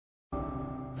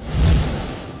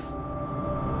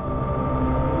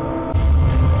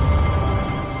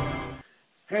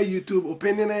Hey YouTube,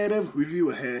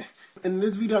 OpinionativeReviewer here. In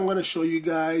this video I'm going to show you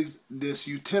guys this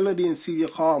utility in cydia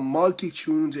called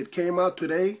MultiTunes. It came out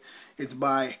today. It's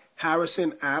by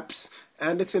Harrison Apps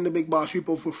and it's in the BigBoss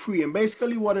repo for free. And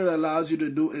basically what it allows you to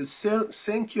do is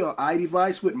sync your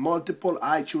iDevice with multiple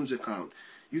iTunes accounts.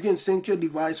 You can sync your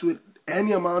device with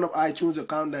any amount of iTunes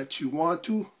account that you want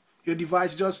to. Your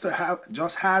device just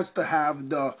has to have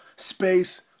the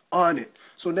space on it.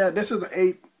 So this is an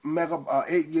 8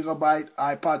 gigabyte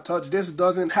iPod Touch. This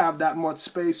doesn't have that much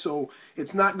space, so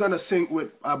it's not gonna sync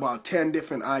with about 10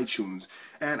 different iTunes.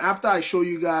 And after I show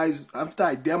you guys, after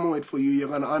I demo it for you, you're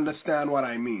gonna understand what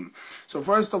I mean. So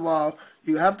first of all,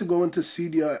 you have to go into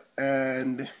cydia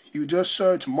and you just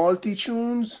search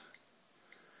MultiTunes,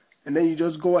 and then you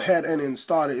just go ahead and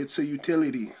install it. It's a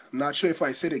utility. I'm not sure if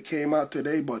I said it came out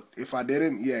today, but if I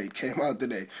didn't, yeah, it came out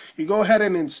today. You go ahead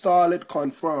and install it,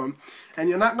 confirm, and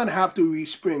you're not gonna have to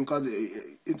respring because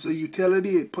it's a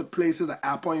utility. It places an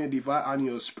app on your device, on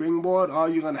your springboard. All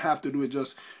you're gonna have to do is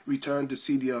just return to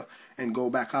cydia and go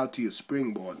back out to your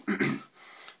springboard.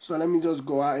 So let me just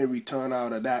go out and return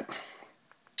out of that.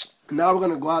 Now we're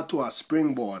gonna go out to our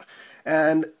springboard,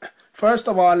 and first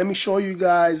of all, let me show you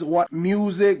guys what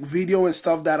music, video, and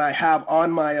stuff that I have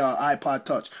on my iPod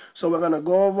Touch. So we're going to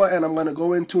go over and I'm going to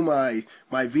go into my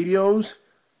videos.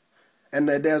 And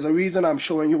there's a reason I'm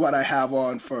showing you what I have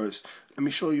on first. Let me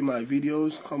show you my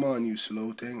videos. Come on, you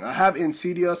slow thing. I have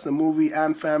Insidious, the movie,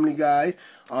 and Family Guy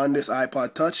on this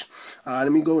iPod Touch.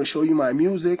 Let me go and show you my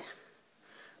music.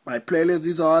 My playlist,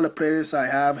 these are all the playlists I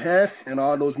have here, and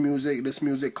all those music, this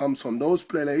music comes from those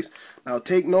playlists. Now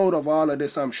take note of all of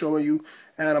this I'm showing you,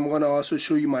 and I'm going to also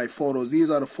show you my photos. These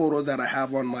are the photos that I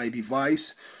have on my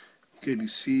device. You can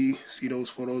see those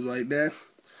photos right there.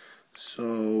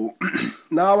 So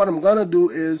now what I'm going to do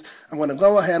is I'm going to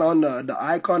go ahead on the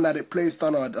icon that it placed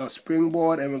on a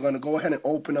springboard, and we're going to go ahead and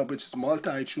open up, which is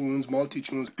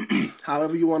MultiTunes,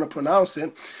 however you want to pronounce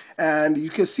it. And you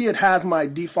can see it has my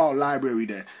default library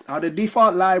there. Now the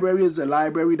default library is the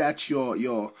library that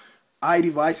your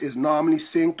iDevice is normally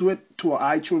synced with to an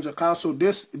iTunes account. So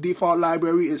this default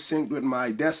library is synced with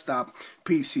my desktop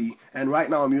PC, and right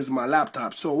now I'm using my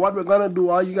laptop. So what we're going to do,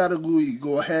 all you got to do is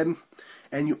go ahead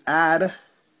and you add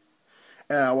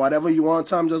whatever you want.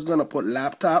 So I'm just going to put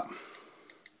laptop,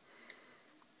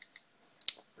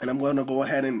 and I'm going to go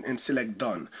ahead and select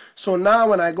done. So now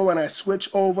when I go and I switch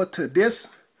over to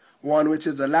this one, which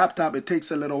is the laptop, it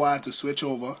takes a little while to switch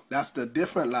over. That's the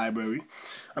different library.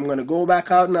 I'm going to go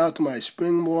back out now to my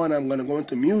springboard. I'm going to go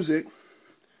into music,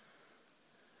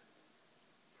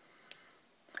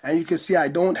 and you can see I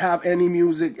don't have any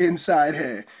music inside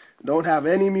here. Don't have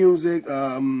any music.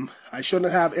 I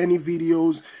shouldn't have any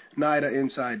videos neither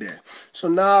inside there. So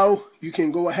now you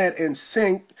can go ahead and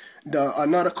sync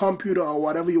another computer or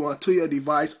whatever you want to your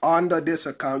device under this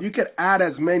account. You can add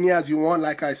as many as you want,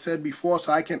 like I said before.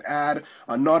 So I can add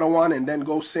another one and then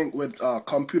go sync with a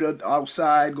computer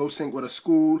outside, go sync with a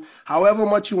school, however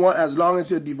much you want, as long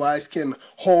as your device can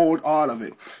hold all of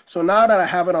it. So now that I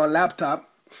have it on laptop,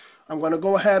 I'm going to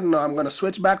go ahead and I'm going to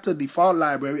switch back to default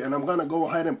library, and I'm going to go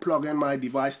ahead and plug in my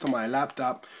device to my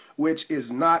laptop, which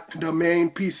is not the main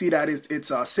PC that it's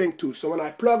synced to. So when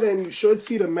I plug in, you should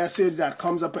see the message that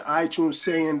comes up in iTunes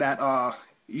saying that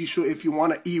you should, if you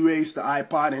want to erase the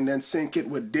iPod and then sync it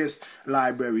with this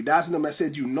library. That's the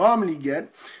message you normally get.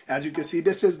 As you can see,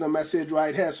 this is the message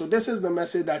right here. So this is the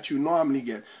message that you normally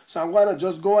get. So I'm going to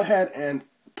just go ahead and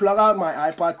plug out my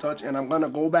iPod Touch, and I'm going to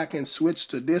go back and switch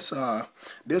to this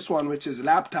one, which is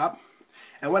laptop.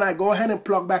 And when I go ahead and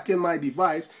plug back in my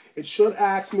device, it should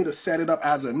ask me to set it up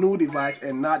as a new device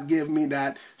and not give me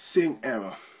that sync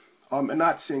error.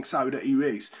 Not sync, sorry, the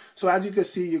erase. So as you can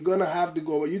see, you're going to have to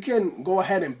go, you can go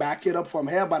ahead and back it up from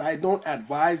here, but I don't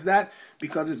advise that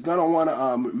because it's going to want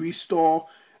to restore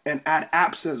and add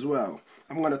apps as well.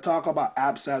 I'm going to talk about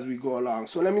apps as we go along.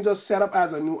 So let me just set up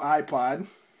as a new iPod.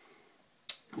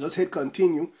 Just hit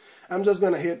continue. I'm just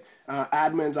going to hit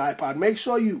admin's iPod. Make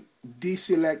sure you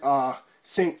deselect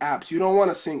sync apps. You don't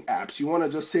want to sync apps. You want to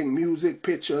just sync music,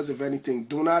 pictures, if anything.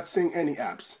 Do not sync any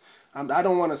apps. I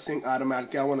don't want to sync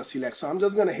automatically. I want to select. So I'm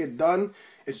just going to hit done.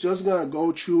 It's just going to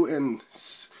go through and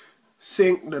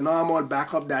sync the normal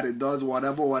backup that it does,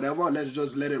 whatever. Let's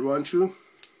just let it run through.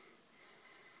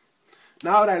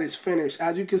 Now that it's finished,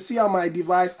 as you can see on my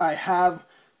device, I have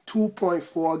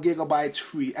 2.4 gigabytes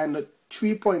free, and the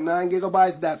 3.9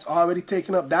 gigabytes that's already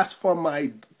taken up, that's from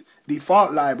my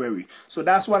default library. So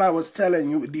that's what I was telling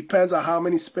you. It depends on how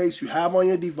many space you have on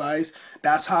your device.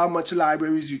 That's how much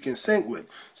libraries you can sync with.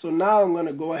 So now I'm going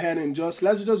to go ahead and let's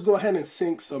just go ahead and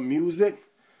sync some music.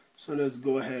 So let's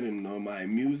go ahead and know my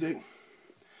music.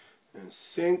 and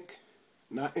sync,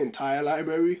 not entire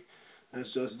library.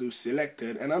 Let's just do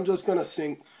selected, and I'm just gonna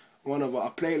sync one of a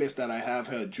playlist that I have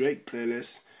here, Drake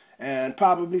playlist, and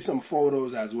probably some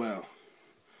photos as well.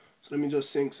 So let me just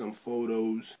sync some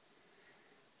photos.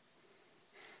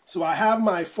 So I have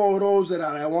my photos that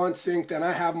I want synced, and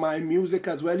I have my music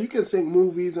as well. You can sync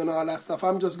movies and all that stuff.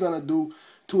 I'm just gonna do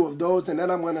 2 of those, and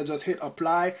then I'm gonna just hit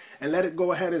apply and let it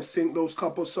go ahead and sync those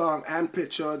couple songs and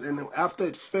pictures. And then after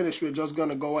it's finished, we're just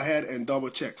gonna go ahead and double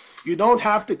check. You don't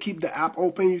have to keep the app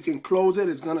open. You can close it.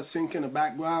 It's gonna sync in the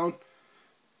background.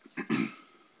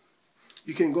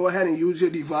 You can go ahead and use your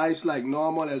device like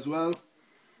normal as well.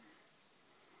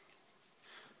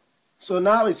 So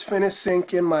now it's finished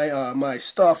syncing my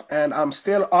stuff, and I'm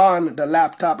still on the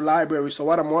laptop library. So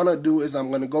what I'm gonna do is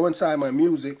I'm gonna go inside my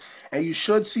music, and you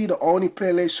should see the only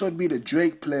playlist should be the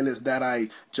Drake playlist that I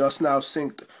just now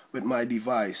synced with my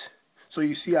device. So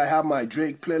you see I have my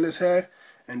Drake playlist here,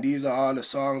 and these are all the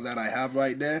songs that I have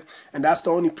right there, and that's the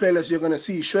only playlist you're gonna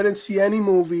see. You shouldn't see any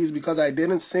movies because I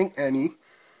didn't sync any,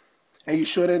 and you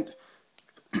shouldn't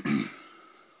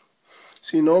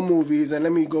see no movies. And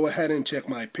let me go ahead and check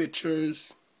my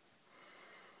pictures.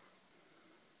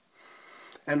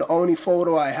 And the only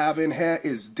photo I have in here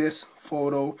is this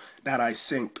photo that I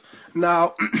synced.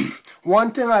 Now,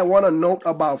 one thing I want to note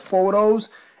about photos,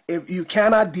 if you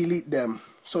cannot delete them.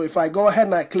 So if I go ahead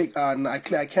and I click on, I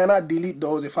cannot delete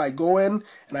those. If I go in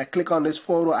and I click on this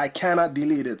photo, I cannot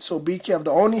delete it. So be careful.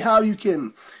 The only how you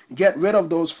can get rid of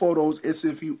those photos is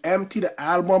if you empty the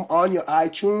album on your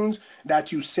iTunes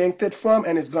that you synced it from,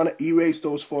 and it's going to erase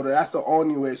those photos. That's the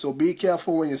only way. So be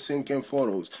careful when you're syncing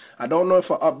photos. I don't know if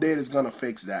an update is going to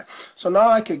fix that. So now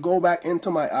I could go back into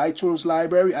my iTunes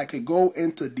library. I could go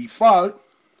into default.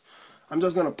 I'm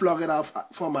just going to plug it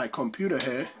out from my computer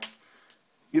here.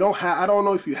 You don't have, I don't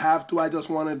know if you have to, I just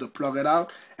wanted to plug it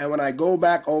out. And when I go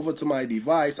back over to my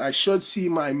device, I should see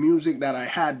my music that I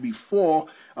had before,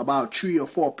 about 3 or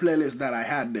 4 playlists that I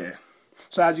had there.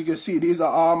 So as you can see, these are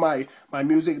all my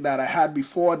music that I had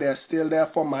before. They're still there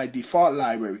from my default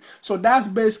library. So that's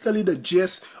basically the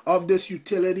gist of this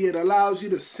utility. It allows you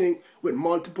to sync with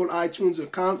multiple iTunes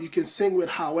accounts. You can sync with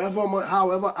however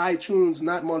iTunes,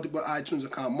 not multiple iTunes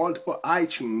account, multiple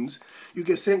iTunes. You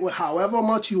can sync with however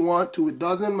much you want to. It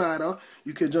doesn't matter.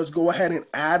 You can just go ahead and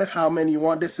add how many you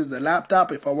want. This is the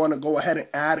laptop. If I want to go ahead and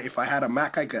add, if I had a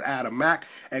Mac, I could add a Mac,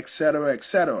 etc.,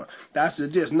 etc. That's the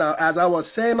gist. Now, as I was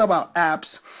saying about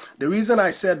apps, the reason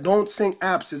I said don't sync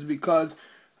apps is because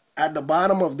at the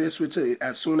bottom of this, which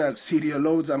as soon as cydia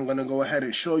loads, I'm going to go ahead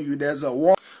and show you, there's a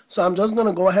warning. So I'm just going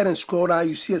to go ahead and scroll down.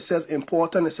 You see it says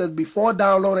important. It says before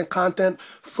downloading content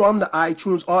from the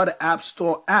iTunes or the App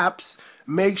Store apps,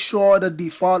 make sure the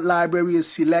default library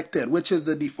is selected, which is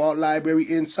the default library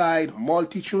inside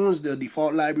MultiTunes, the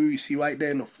default library you see right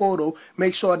there in the photo.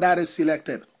 Make sure that is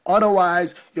selected.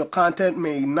 Otherwise, your content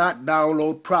may not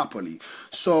download properly.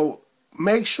 So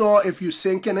make sure if you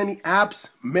sync in any apps,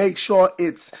 make sure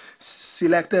it's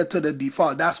selected to the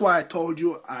default. That's why I told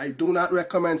you I do not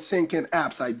recommend syncing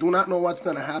apps. I do not know what's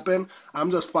going to happen. I'm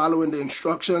just following the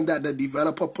instructions that the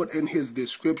developer put in his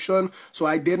description. So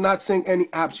I did not sync any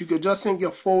apps. You could just sync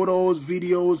your photos,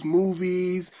 videos,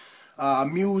 movies,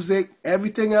 music,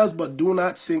 everything else, but do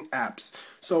not sync apps.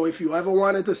 So if you ever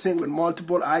wanted to sync with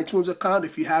multiple iTunes accounts,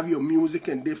 if you have your music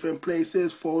in different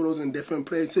places, photos in different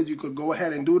places, you could go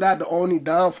ahead and do that. The only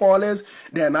downfall is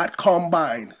they're not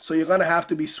combined. So you're going to have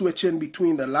to be switching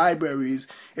between the libraries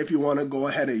if you want to go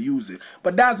ahead and use it.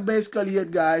 But that's basically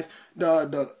it, guys.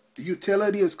 The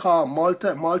utility is called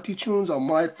MultiTunes or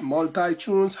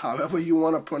MultiTunes, however you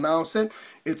want to pronounce it.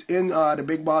 It's in the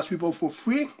Big Boss Repo for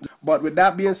free. But with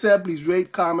that being said, please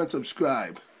rate, comment,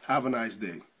 subscribe. Have a nice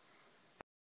day.